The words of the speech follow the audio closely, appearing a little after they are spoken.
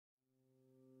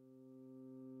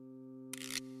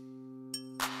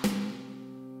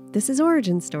This is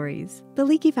Origin Stories, the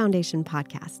Leakey Foundation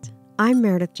podcast. I'm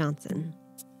Meredith Johnson.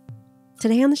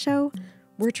 Today on the show,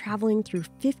 we're traveling through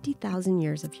 50,000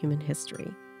 years of human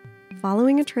history,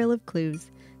 following a trail of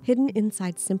clues hidden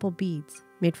inside simple beads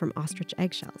made from ostrich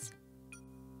eggshells.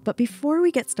 But before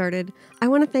we get started, I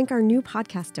want to thank our new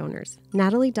podcast donors,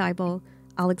 Natalie Dybel,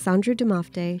 Alexandra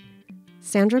Demofte,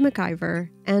 Sandra McIver,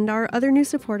 and our other new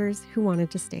supporters who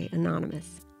wanted to stay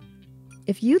anonymous.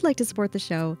 If you'd like to support the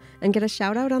show and get a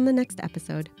shout out on the next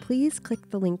episode, please click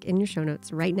the link in your show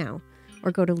notes right now,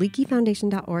 or go to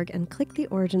leakeyfoundation.org and click the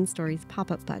Origin Stories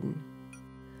pop-up button.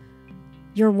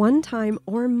 Your one-time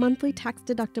or monthly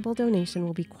tax-deductible donation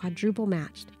will be quadruple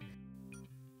matched.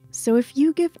 So if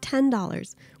you give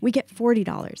 $10, we get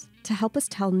 $40 to help us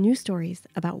tell new stories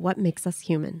about what makes us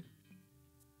human.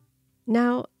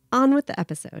 Now, on with the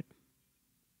episode.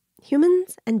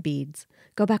 Humans and beads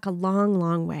go back a long,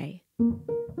 long way.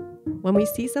 When we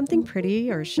see something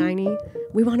pretty or shiny,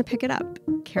 we want to pick it up,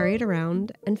 carry it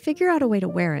around, and figure out a way to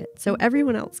wear it so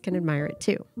everyone else can admire it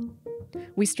too.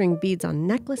 We string beads on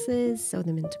necklaces, sew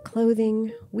them into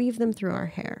clothing, weave them through our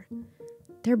hair.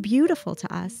 They're beautiful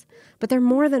to us, but they're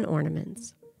more than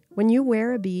ornaments. When you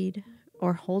wear a bead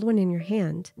or hold one in your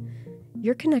hand,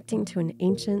 you're connecting to an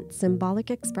ancient, symbolic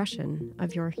expression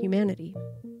of your humanity.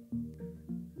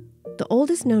 The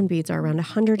oldest known beads are around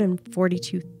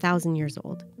 142,000 years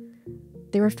old.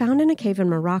 They were found in a cave in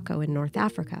Morocco in North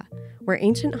Africa, where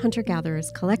ancient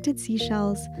hunter-gatherers collected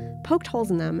seashells, poked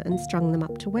holes in them, and strung them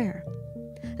up to wear.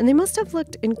 And they must have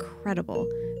looked incredible,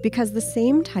 because the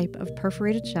same type of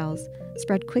perforated shells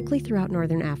spread quickly throughout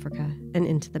northern Africa and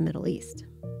into the Middle East.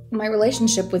 My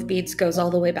relationship with beads goes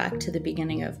all the way back to the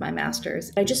beginning of my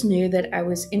master's. I just knew that I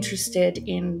was interested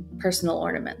in personal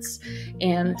ornaments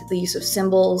and the use of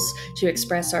symbols to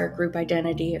express our group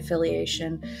identity,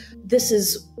 affiliation. This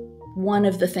is one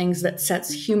of the things that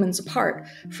sets humans apart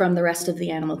from the rest of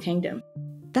the animal kingdom.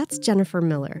 That's Jennifer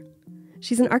Miller.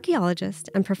 She's an archaeologist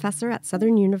and professor at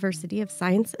Southern University of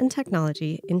Science and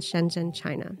Technology in Shenzhen,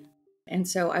 China. And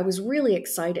so I was really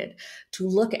excited to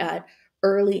look at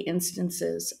early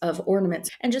instances of ornaments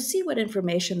and just see what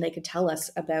information they could tell us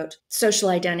about social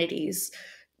identities,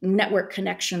 network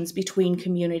connections between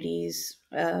communities,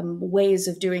 ways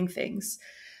of doing things,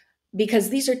 because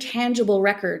these are tangible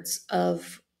records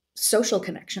of social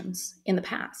connections in the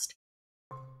past.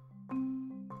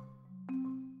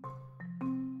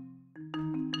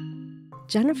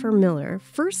 Jennifer Miller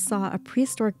first saw a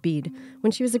prehistoric bead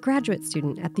when she was a graduate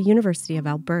student at the University of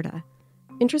Alberta,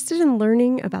 interested in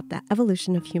learning about the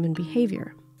evolution of human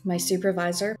behavior. My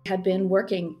supervisor had been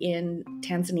working in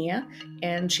Tanzania,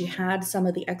 and she had some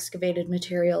of the excavated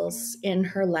materials in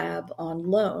her lab on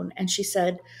loan. And she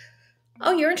said,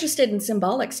 "Oh, you're interested in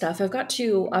symbolic stuff. I've got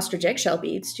 2 ostrich eggshell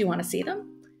beads. Do you want to see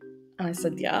them?" And I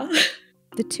said, "Yeah."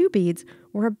 The 2 beads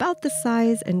were about the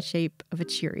size and shape of a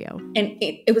Cheerio. And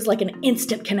it was like an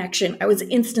instant connection. I was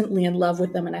instantly in love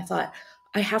with them, and I thought,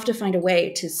 I have to find a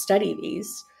way to study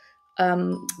these.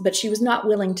 But she was not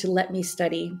willing to let me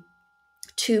study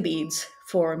 2 beads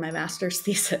for my master's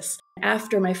thesis.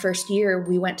 After my first year,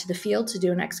 we went to the field to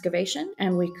do an excavation,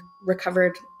 and we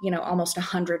recovered, almost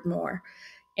 100 more.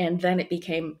 And then it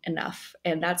became enough.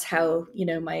 And that's how,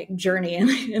 my journey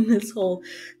in this whole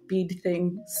bead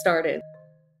thing started.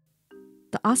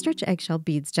 The ostrich eggshell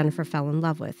beads Jennifer fell in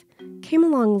love with came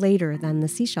along later than the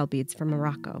seashell beads from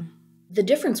Morocco. The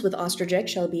difference with ostrich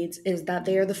eggshell beads is that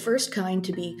they are the first kind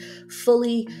to be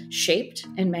fully shaped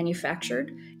and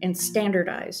manufactured and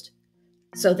standardized.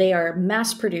 So they are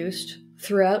mass-produced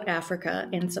throughout Africa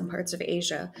and some parts of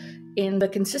Asia in the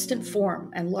consistent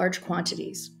form and large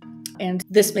quantities. And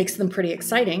this makes them pretty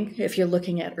exciting if you're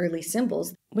looking at early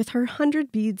symbols. With her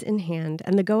 100 beads in hand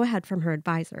and the go-ahead from her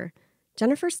advisor,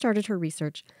 Jennifer started her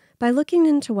research by looking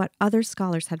into what other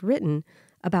scholars had written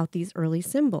about these early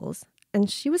symbols, and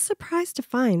she was surprised to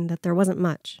find that there wasn't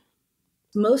much.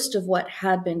 Most of what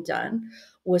had been done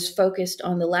was focused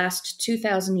on the last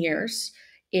 2,000 years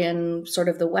in sort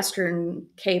of the western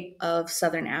cape of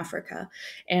southern Africa.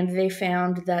 And they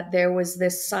found that there was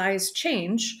this size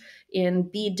change in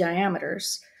bead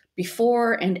diameters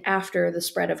before and after the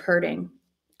spread of herding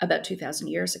about 2,000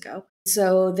 years ago.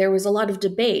 So there was a lot of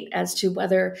debate as to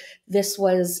whether this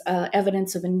was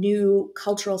evidence of a new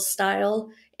cultural style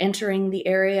entering the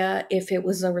area, if it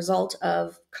was a result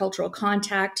of cultural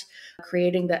contact,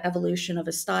 creating the evolution of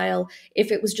a style,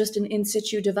 if it was just an in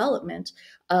situ development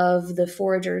of the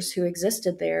foragers who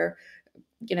existed there,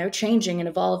 changing and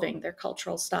evolving their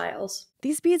cultural styles.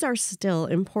 These beads are still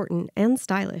important and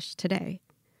stylish today.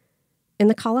 In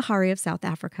the Kalahari of South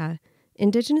Africa,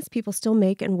 Indigenous people still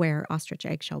make and wear ostrich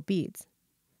eggshell beads.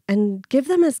 and give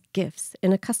them as gifts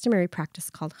in a customary practice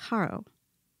called haro,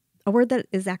 a word that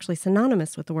is actually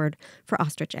synonymous with the word for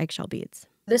ostrich eggshell beads.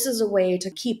 This is a way to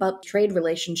keep up trade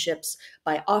relationships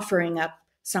by offering up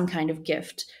some kind of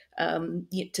gift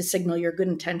to signal your good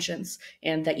intentions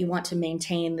and that you want to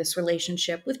maintain this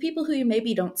relationship with people who you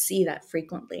maybe don't see that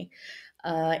frequently.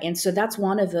 And so that's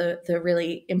one of the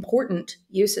really important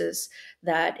uses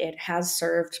that it has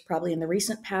served probably in the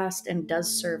recent past and does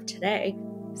serve today.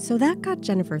 So that got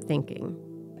Jennifer thinking.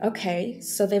 Okay,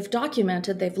 so they've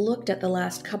looked at the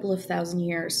last couple of thousand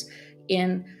years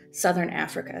in southern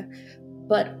Africa.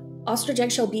 But ostrich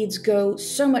eggshell beads go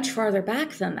so much farther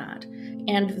back than that.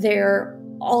 And they're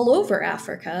all over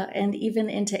Africa and even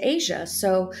into Asia.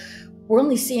 So we're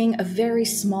only seeing a very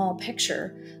small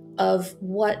picture of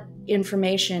what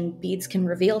information beads can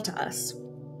reveal to us.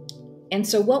 And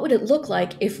so what would it look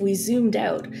like if we zoomed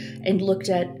out and looked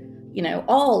at,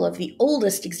 all of the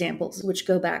oldest examples, which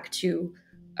go back to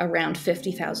around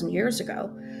 50,000 years ago?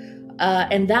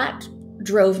 And that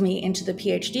drove me into the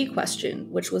PhD question,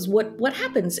 which was what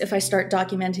happens if I start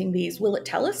documenting these? Will it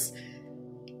tell us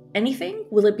anything?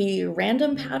 Will it be a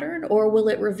random pattern, or will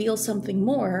it reveal something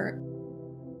more?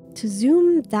 To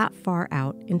zoom that far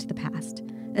out into the past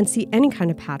and see any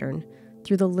kind of pattern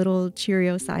through the little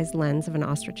Cheerio-sized lens of an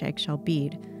ostrich eggshell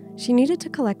bead, she needed to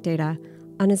collect data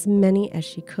on as many as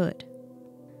she could.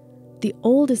 The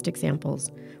oldest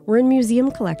examples were in museum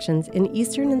collections in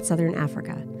Eastern and Southern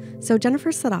Africa, so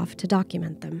Jennifer set off to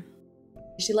document them.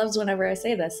 She loves whenever I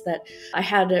say this, that I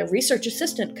had a research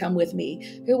assistant come with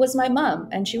me who was my mom,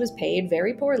 and she was paid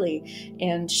very poorly,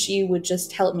 and she would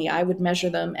just help me. I would measure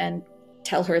them and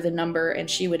tell her the number, and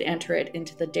she would enter it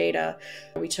into the data.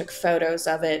 We took photos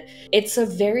of it. It's a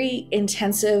very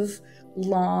intensive,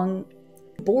 long,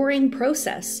 boring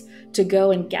process to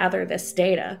go and gather this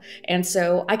data. And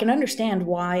so I can understand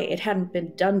why it hadn't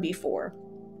been done before.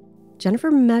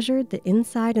 Jennifer measured the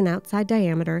inside and outside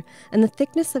diameter and the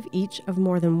thickness of each of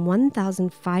more than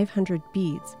 1,500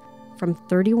 beads from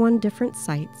 31 different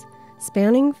sites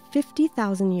spanning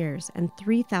 50,000 years and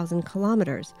 3,000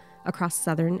 kilometers across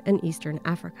southern and eastern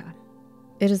Africa.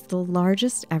 It is the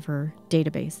largest ever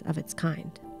database of its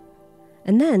kind.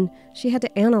 And then she had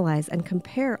to analyze and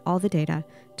compare all the data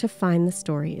to find the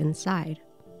story inside.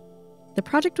 The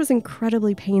project was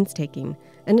incredibly painstaking,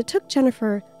 and it took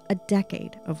Jennifer a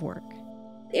decade of work.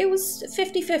 It was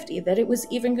 50-50 that it was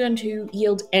even going to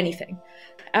yield anything.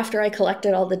 After I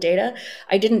collected all the data,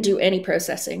 I didn't do any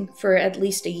processing for at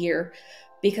least a year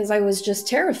because I was just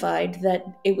terrified that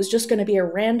it was just going to be a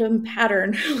random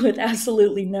pattern with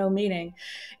absolutely no meaning.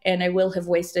 And I will have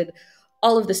wasted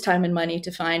all of this time and money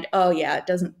to find, it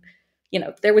doesn't,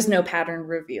 there was no pattern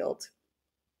revealed.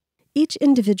 Each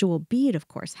individual bead, of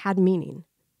course, had meaning.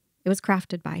 It was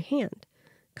crafted by hand,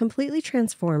 completely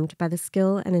transformed by the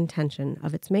skill and intention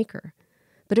of its maker.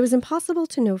 But it was impossible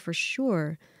to know for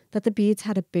sure that the beads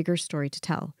had a bigger story to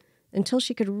tell until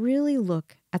she could really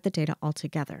look at the data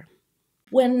altogether.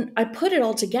 When I put it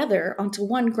all together onto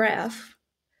one graph,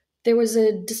 there was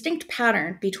a distinct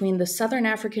pattern between the Southern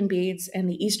African beads and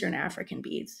the Eastern African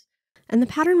beads. And the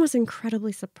pattern was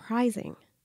incredibly surprising.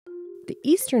 The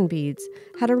Eastern beads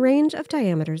had a range of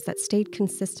diameters that stayed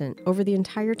consistent over the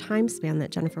entire time span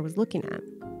that Jennifer was looking at.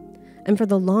 And for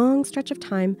the long stretch of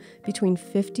time between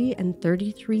 50 and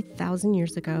 33,000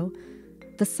 years ago,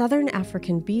 the Southern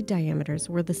African bead diameters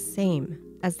were the same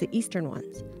as the Eastern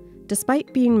ones,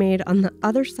 despite being made on the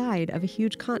other side of a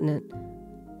huge continent.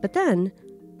 But then,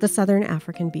 the Southern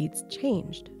African beads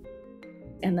changed.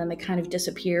 And then they kind of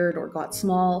disappeared or got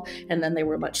small, and then they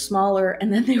were much smaller,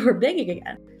 and then they were big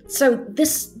again. So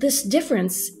this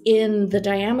difference in the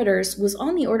diameters was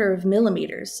on the order of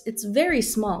millimeters. It's very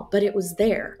small, but it was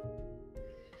there.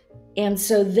 And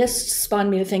so this spawned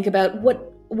me to think about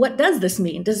what does this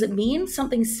mean? Does it mean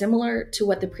something similar to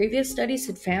what the previous studies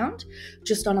had found,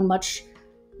 just on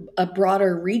a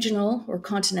broader regional or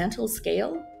continental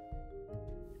scale?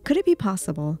 Could it be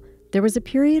possible there was a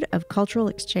period of cultural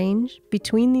exchange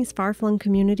between these far-flung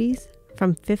communities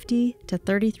from 50 to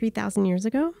 33,000 years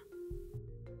ago?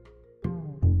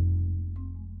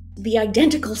 The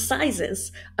identical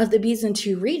sizes of the beads in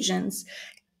two regions,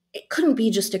 it couldn't be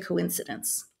just a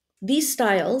coincidence. These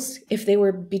styles, if they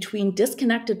were between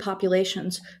disconnected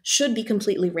populations, should be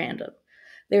completely random.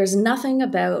 There's nothing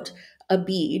about a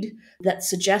bead that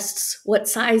suggests what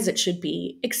size it should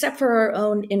be, except for our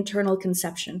own internal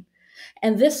conception.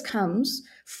 And this comes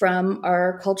from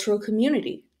our cultural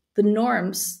community, the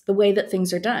norms, the way that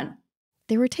things are done.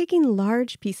 They were taking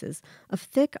large pieces of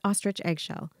thick ostrich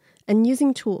eggshell and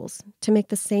using tools to make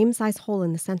the same size hole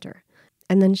in the center,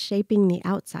 and then shaping the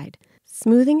outside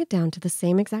smoothing it down to the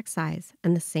same exact size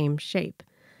and the same shape.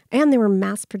 And they were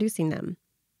mass producing them.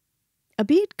 A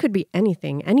bead could be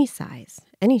anything, any size,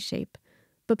 any shape,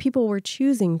 but people were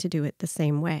choosing to do it the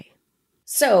same way.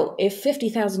 So if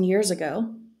 50,000 years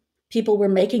ago, people were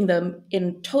making them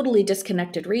in totally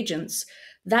disconnected regions,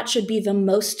 that should be the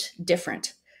most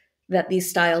different that these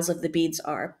styles of the beads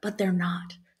are, but they're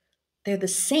not. They're the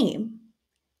same.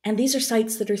 And these are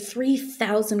sites that are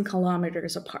 3,000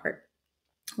 kilometers apart,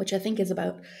 which I think is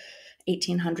about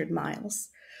 1,800 miles.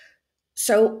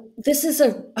 So this is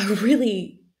a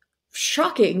really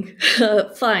shocking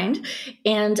find.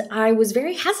 And I was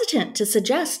very hesitant to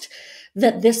suggest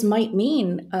that this might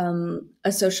mean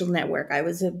a social network. I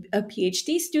was a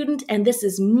PhD student, and this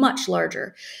is much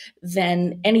larger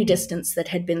than any distance that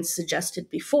had been suggested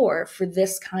before for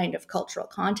this kind of cultural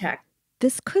contact.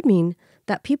 This could mean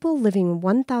that people living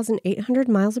 1,800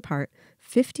 miles apart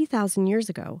 50,000 years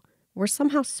ago were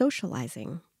somehow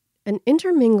socializing and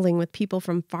intermingling with people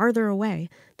from farther away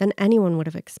than anyone would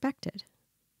have expected.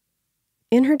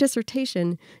 In her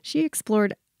dissertation, she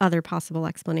explored other possible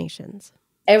explanations.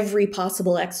 Every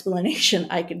possible explanation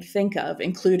I could think of,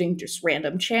 including just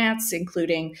random chance,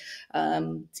 including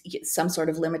some sort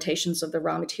of limitations of the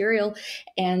raw material.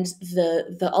 And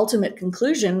the ultimate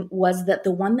conclusion was that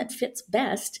the one that fits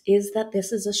best is that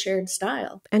this is a shared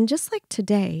style. And just like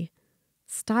today,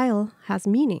 style has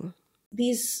meaning.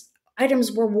 These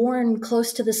items were worn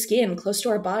close to the skin, close to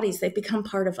our bodies. They've become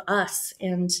part of us.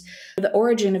 And the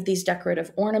origin of these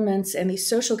decorative ornaments and these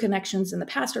social connections in the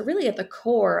past are really at the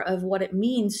core of what it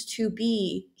means to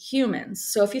be humans.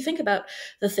 So if you think about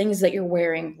the things that you're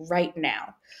wearing right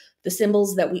now, the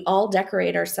symbols that we all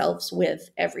decorate ourselves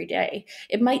with every day,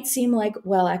 it might seem like,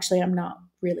 well, actually, I'm not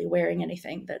really wearing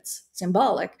anything that's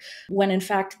symbolic, when in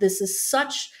fact, this is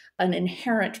such an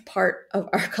inherent part of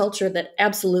our culture that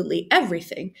absolutely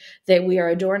everything that we are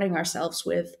adorning ourselves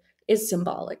with is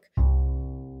symbolic.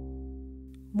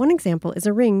 One example is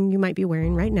a ring you might be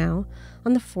wearing right now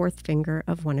on the fourth finger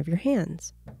of one of your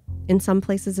hands. In some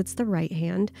places, it's the right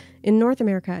hand. In North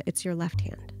America, it's your left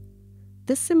hand.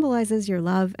 This symbolizes your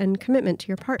love and commitment to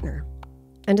your partner,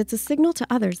 and it's a signal to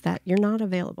others that you're not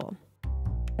available.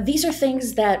 These are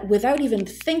things that, without even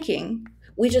thinking,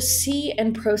 we just see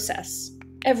and process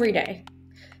every day.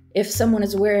 If someone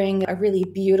is wearing a really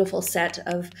beautiful set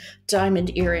of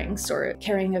diamond earrings or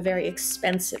carrying a very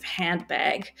expensive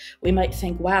handbag, we might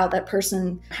think, wow, that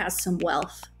person has some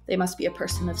wealth. They must be a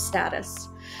person of status.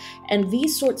 And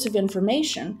these sorts of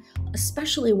information,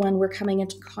 especially when we're coming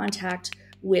into contact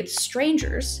with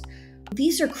strangers,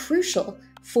 these are crucial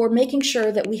for making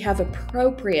sure that we have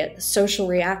appropriate social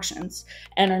reactions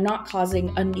and are not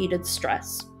causing unneeded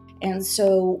stress. And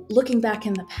so looking back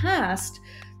in the past,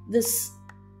 this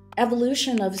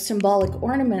evolution of symbolic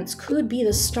ornaments could be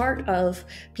the start of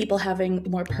people having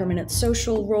more permanent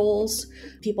social roles,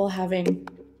 people having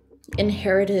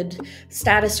inherited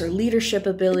status or leadership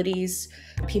abilities,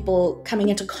 people coming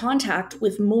into contact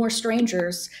with more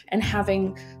strangers and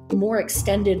having more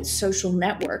extended social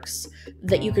networks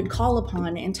that you could call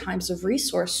upon in times of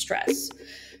resource stress.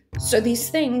 So these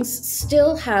things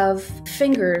still have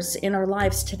fingers in our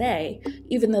lives today,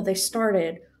 even though they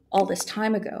started all this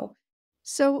time ago.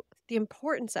 So the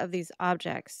importance of these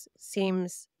objects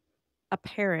seems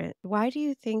apparent. Why do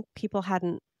you think people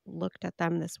hadn't looked at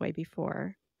them this way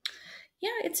before? Yeah,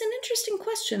 it's an interesting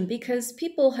question because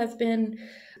people have been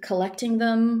collecting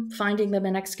them, finding them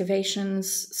in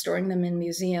excavations, storing them in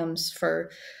museums for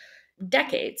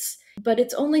decades. But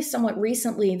it's only somewhat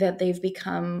recently that they've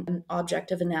become an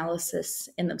object of analysis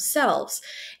in themselves.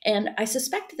 And I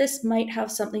suspect this might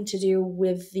have something to do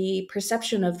with the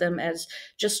perception of them as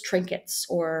just trinkets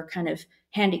or kind of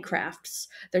handicrafts.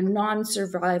 They're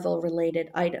non-survival related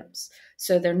items.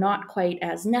 So they're not quite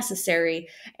as necessary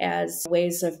as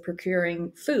ways of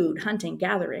procuring food, hunting,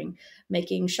 gathering,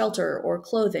 making shelter or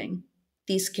clothing.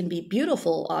 These can be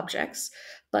beautiful objects,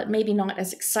 but maybe not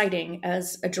as exciting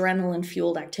as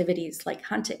adrenaline-fueled activities like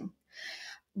hunting.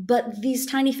 But these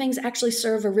tiny things actually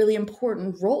serve a really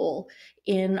important role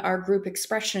in our group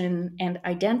expression and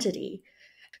identity.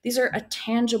 These are a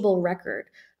tangible record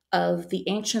of the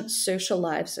ancient social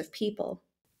lives of people.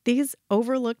 These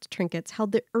overlooked trinkets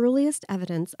held the earliest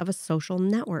evidence of a social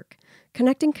network,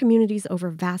 connecting communities over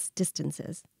vast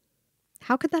distances.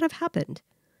 How could that have happened?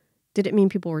 Did it mean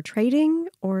people were trading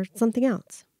or something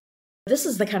else? This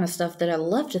is the kind of stuff that I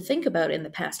love to think about in the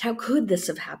past. How could this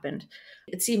have happened?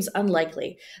 It seems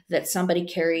unlikely that somebody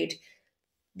carried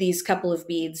these couple of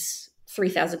beads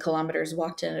 3,000 kilometers,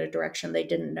 walked in a direction they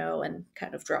didn't know and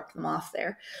kind of dropped them off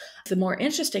there. The more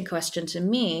interesting question to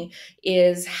me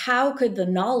is, how could the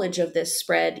knowledge of this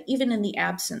spread even in the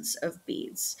absence of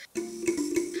beads?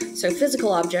 So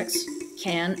physical objects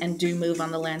can and do move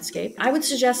on the landscape. I would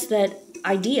suggest that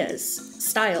ideas,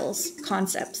 styles,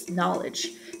 concepts, knowledge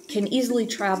can easily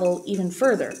travel even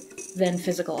further than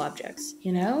physical objects.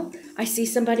 You know, I see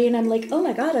somebody and I'm like, oh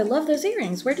my God, I love those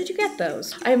earrings. Where did you get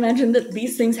those? I imagine that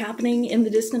these things happening in the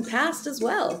distant past as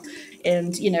well.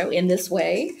 And, you know, in this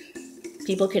way,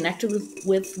 people connected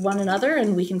with one another,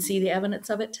 and we can see the evidence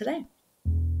of it today.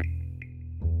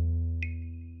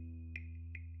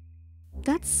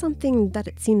 That's something that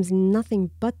it seems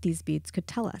nothing but these beads could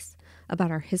tell us about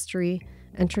our history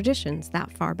and traditions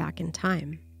that far back in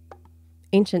time.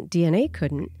 Ancient DNA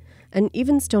couldn't, and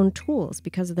even stone tools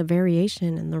because of the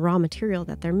variation in the raw material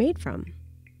that they're made from.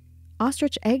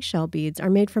 Ostrich eggshell beads are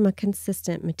made from a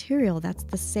consistent material that's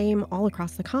the same all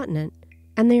across the continent,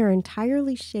 and they are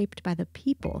entirely shaped by the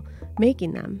people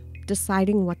making them,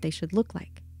 deciding what they should look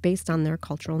like based on their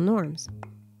cultural norms.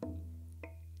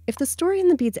 If the story in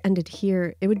the beads ended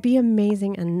here, it would be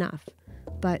amazing enough,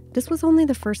 but this was only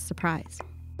the first surprise.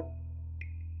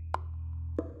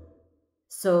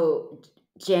 So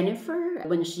Jennifer,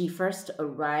 when she first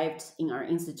arrived in our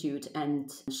institute,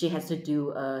 and she has to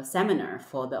do a seminar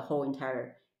for the whole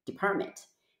entire department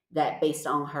that based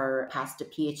on her past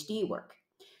PhD work.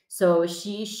 So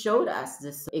she showed us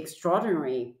this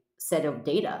extraordinary set of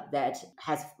data that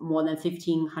has more than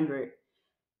 1,500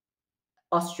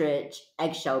 ostrich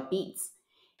eggshell beads.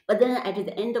 But then at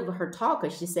the end of her talk,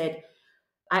 she said,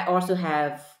 I also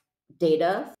have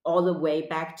data all the way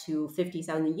back to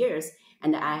 50,000 years,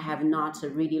 and I have not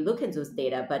really looked at those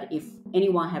data. But if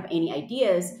anyone have any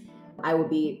ideas, I would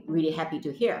be really happy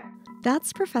to hear.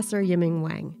 That's Professor Yiming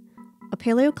Wang, a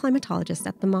paleoclimatologist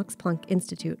at the Max Planck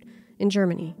Institute in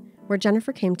Germany, where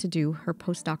Jennifer came to do her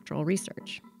postdoctoral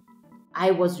research.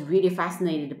 I was really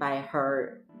fascinated by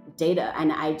her data,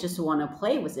 and I just want to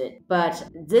play with it. But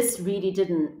this really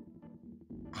didn't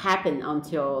happen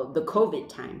until the COVID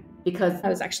time, because I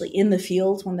was actually in the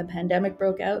field when the pandemic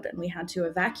broke out and we had to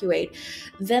evacuate.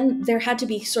 Then there had to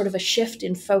be sort of a shift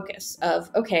in focus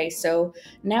of, okay, so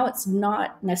now it's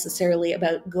not necessarily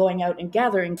about going out and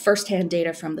gathering firsthand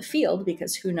data from the field,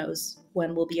 because who knows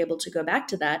when we'll be able to go back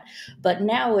to that. But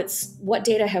now it's, what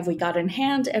data have we got in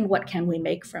hand and what can we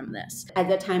make from this? At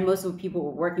that time, most of the people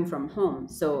were working from home.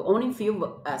 So only a few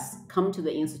of us come to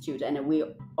the institute, and we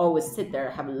always sit there,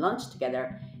 have lunch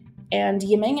together. And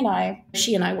Yiming and I,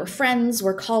 she and I were friends,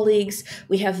 we're colleagues.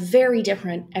 We have very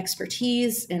different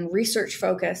expertise and research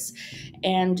focus.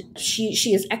 And she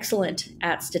is excellent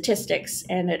at statistics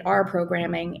and at R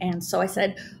programming. And so I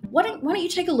said, why don't you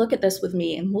take a look at this with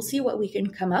me and we'll see what we can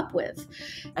come up with.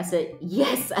 I said,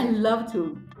 yes, I'd love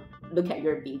to look at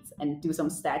your beads and do some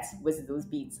stats with those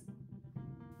beads.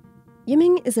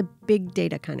 Yiming is a big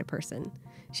data kind of person.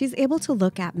 She's able to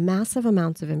look at massive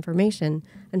amounts of information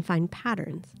and find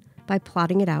patterns by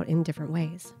plotting it out in different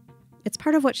ways. It's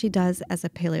part of what she does as a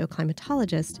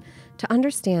paleoclimatologist to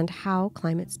understand how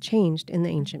climates changed in the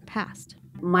ancient past.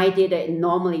 My data,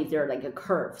 normally they're like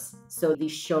curves. So they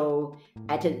show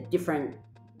at a different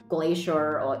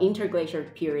glacier or interglacial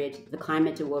period, the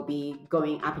climate will be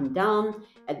going up and down,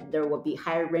 and there will be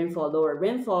higher rainfall, lower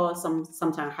rainfall,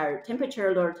 sometimes higher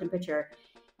temperature, lower temperature.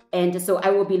 And so I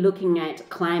will be looking at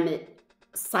climate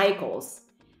cycles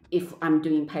if I'm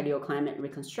doing paleoclimate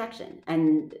reconstruction.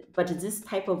 But this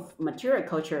type of material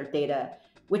culture data,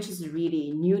 which is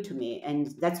really new to me,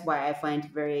 and that's why I find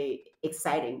it very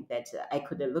exciting that I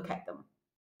could look at them.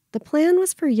 The plan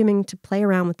was for Yiming to play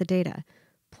around with the data,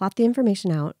 plot the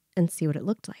information out, and see what it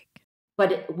looked like.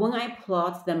 But when I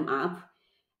plot them up,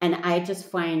 and I just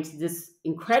find this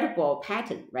incredible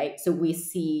pattern, right? So we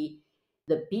see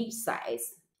the bead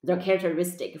size, their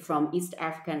characteristic from East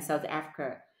Africa and South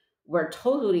Africa were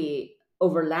totally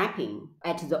overlapping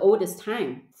at the oldest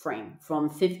time frame, from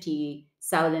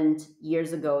 50,000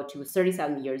 years ago to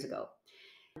 30,000 years ago.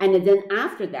 And then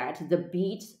after that, the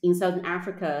bead in Southern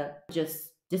Africa just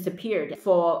disappeared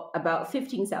for about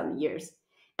 15,000 years,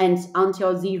 and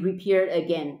until they reappeared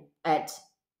again at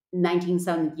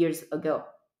 19,000 years ago.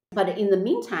 But in the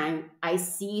meantime, I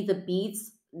see the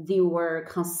beads, they were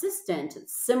consistent,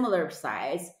 similar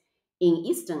size in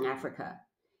Eastern Africa.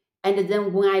 And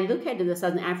then when I look at the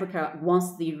Southern Africa,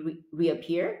 once they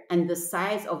reappear, and the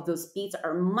size of those beads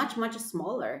are much, much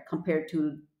smaller compared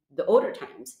to the older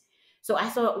times. So I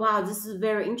thought, wow, this is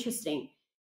very interesting.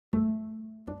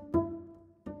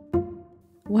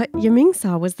 What Yiming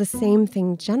saw was the same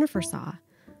thing Jennifer saw,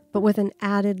 but with an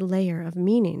added layer of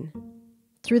meaning.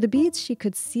 Through the beads, she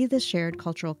could see the shared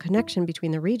cultural connection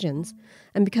between the regions,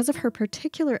 and because of her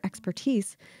particular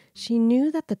expertise, she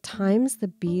knew that the times the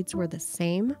beads were the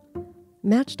same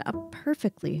matched up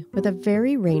perfectly with a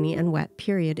very rainy and wet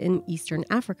period in eastern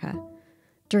Africa.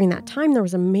 During that time, there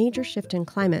was a major shift in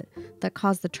climate that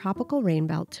caused the tropical rain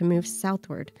belt to move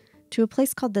southward to a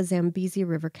place called the Zambezi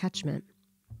River catchment,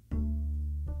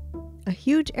 a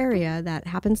huge area that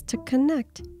happens to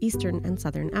connect eastern and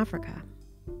southern Africa.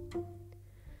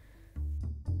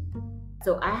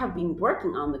 So I have been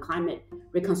working on the climate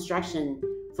reconstruction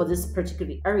for this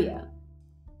particular area.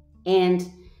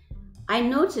 And I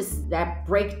noticed that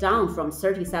breakdown from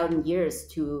 30,000 years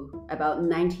to about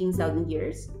 19,000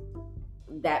 years,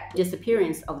 that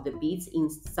disappearance of the beads in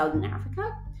southern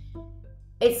Africa,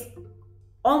 it's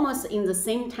almost in the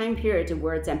same time period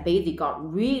where Zambezi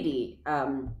got really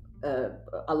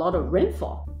a lot of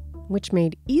rainfall. Which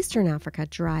made eastern Africa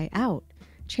dry out,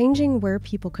 changing where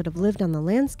people could have lived on the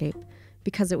landscape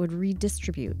because it would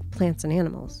redistribute plants and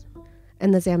animals.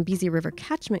 And the Zambezi River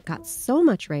catchment got so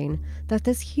much rain that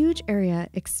this huge area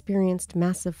experienced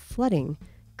massive flooding,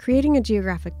 creating a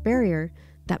geographic barrier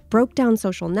that broke down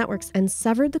social networks and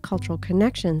severed the cultural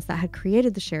connections that had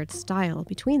created the shared style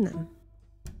between them.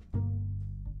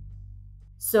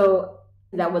 So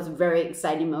that was a very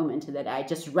exciting moment that I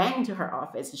just ran to her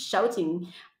office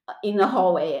shouting in the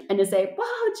hallway and to say,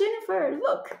 "Wow, Jennifer,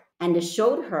 look!" And I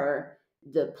showed her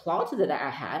the plot that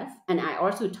I have. And I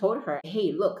also told her,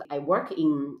 "Hey, look, I work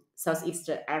in Southeast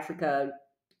Africa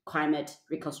climate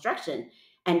reconstruction.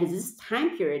 And this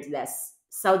time period that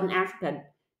Southern Africa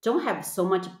don't have so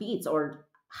much beads or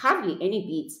hardly any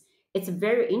beads. It's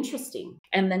very interesting."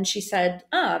 And then she said,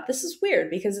 this is weird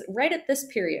because right at this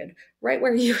period, right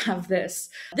where you have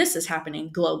this is happening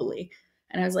globally.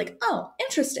 And I was like, oh,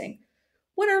 interesting.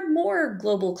 What are more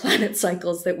global climate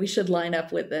cycles that we should line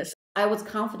up with this? I was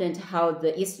confident how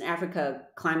the Eastern Africa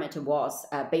climate was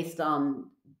based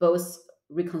on both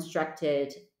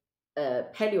reconstructed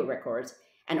paleo records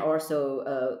and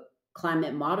also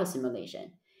climate model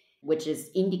simulation, which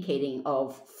is indicating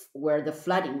of where the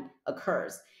flooding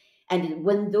occurs. And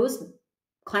when those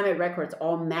climate records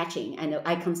are matching, and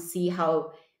I can see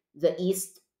how the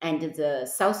East and the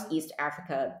Southeast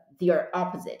Africa, they are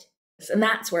opposite. And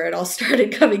that's where it all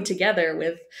started coming together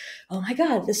with, oh my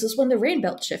God, this is when the rain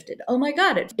belt shifted. Oh my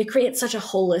God, it creates such a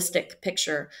holistic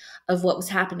picture of what was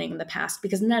happening in the past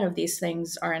because none of these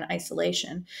things are in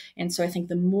isolation. And so I think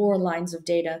the more lines of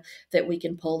data that we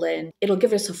can pull in, it'll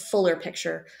give us a fuller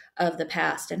picture of the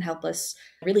past and help us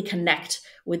really connect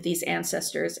with these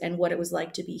ancestors and what it was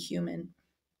like to be human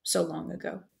so long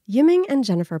ago. Yiming and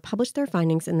Jennifer published their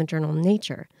findings in the journal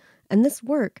Nature, and this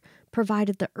work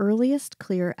provided the earliest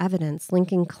clear evidence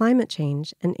linking climate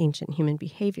change and ancient human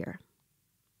behavior.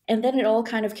 And then it all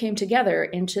kind of came together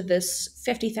into this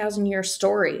 50,000-year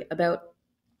story about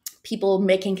people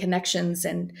making connections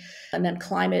and then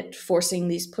climate forcing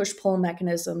these push-pull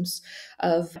mechanisms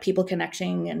of people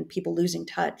connecting and people losing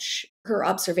touch. Her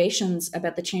observations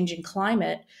about the changing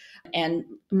climate and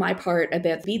my part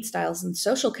about bead styles and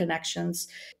social connections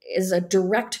is a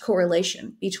direct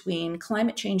correlation between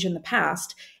climate change in the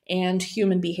past and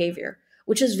human behavior,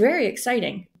 which is very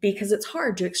exciting because it's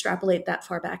hard to extrapolate that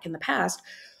far back in the past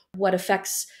what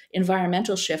effects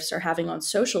environmental shifts are having on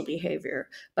social behavior.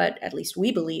 But at least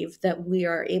we believe that we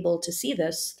are able to see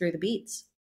this through the beads.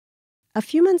 A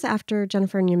few months after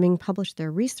Jennifer and Yiming published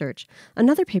their research,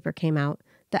 another paper came out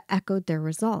that echoed their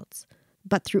results,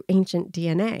 but through ancient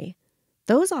DNA.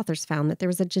 Those authors found that there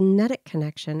was a genetic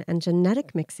connection and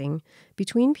genetic mixing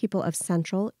between people of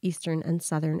Central, Eastern, and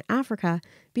Southern Africa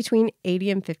between 80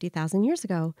 and 50,000 years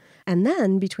ago. And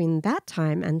then between that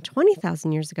time and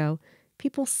 20,000 years ago,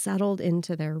 people settled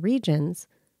into their regions,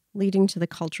 leading to the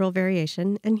cultural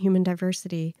variation and human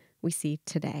diversity we see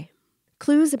today.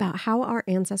 Clues about how our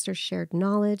ancestors shared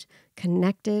knowledge,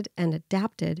 connected, and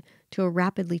adapted to a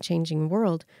rapidly changing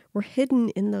world were hidden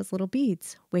in those little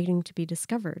beads, waiting to be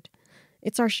discovered.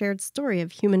 It's our shared story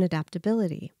of human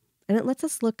adaptability, and it lets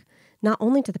us look not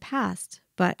only to the past,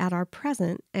 but at our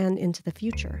present and into the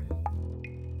future.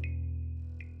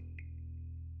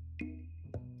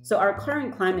 So our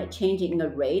current climate changing in a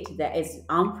rate that is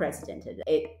unprecedented.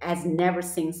 It has never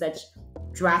seen such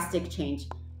drastic change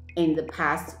in the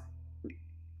past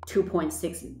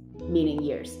 2.6 million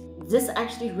years. This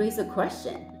actually raises a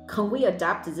question. Can we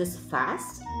adapt this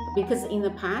fast? Because in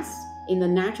the past, in the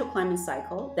natural climate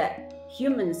cycle, that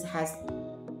humans has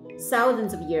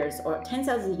thousands of years or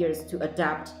 10,000 years to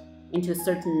adapt into a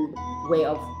certain way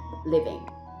of living.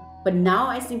 But now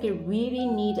I think it really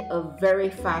need a very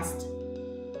fast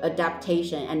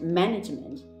adaptation and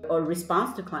management or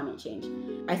response to climate change.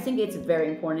 I think it's very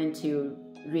important to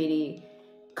really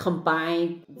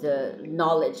combine the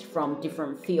knowledge from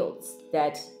different fields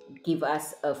that give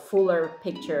us a fuller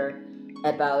picture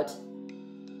about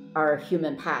our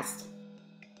human past.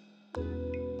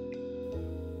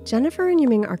 Jennifer and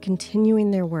Yiming are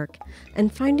continuing their work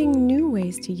and finding new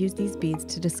ways to use these beads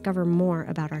to discover more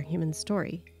about our human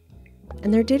story.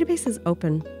 And their database is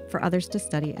open for others to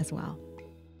study as well.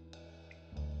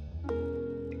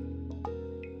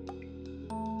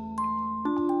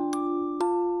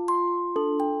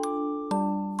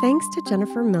 Thanks to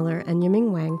Jennifer Miller and Yiming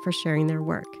Wang for sharing their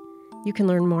work. You can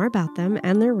learn more about them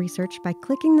and their research by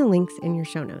clicking the links in your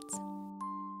show notes.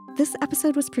 This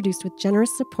episode was produced with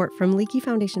generous support from Leakey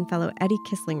Foundation fellow Eddie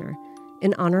Kisslinger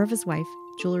in honor of his wife,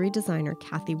 jewelry designer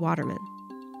Kathy Waterman.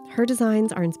 Her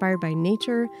designs are inspired by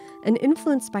nature and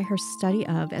influenced by her study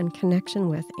of and connection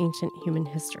with ancient human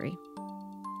history.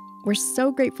 We're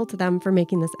so grateful to them for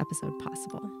making this episode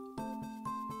possible.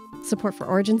 Support for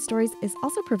Origin Stories is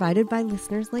also provided by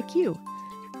listeners like you.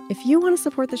 If you want to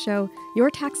support the show,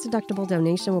 your tax-deductible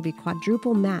donation will be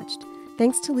quadruple matched,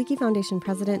 thanks to Leakey Foundation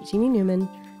President Jeanne Newman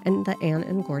and the Anne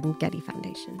and Gordon Getty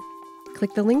Foundation.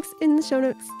 Click the links in the show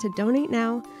notes to donate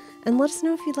now, and let us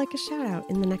know if you'd like a shout-out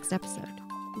in the next episode.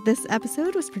 This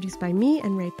episode was produced by me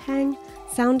and Ray Peng,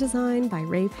 sound design by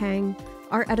Ray Peng.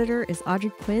 Our editor is Audrey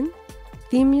Quinn,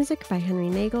 theme music by Henry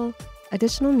Nagel,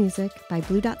 additional music by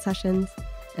Blue Dot Sessions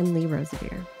and Lee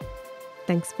Rosevere.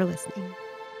 Thanks for listening.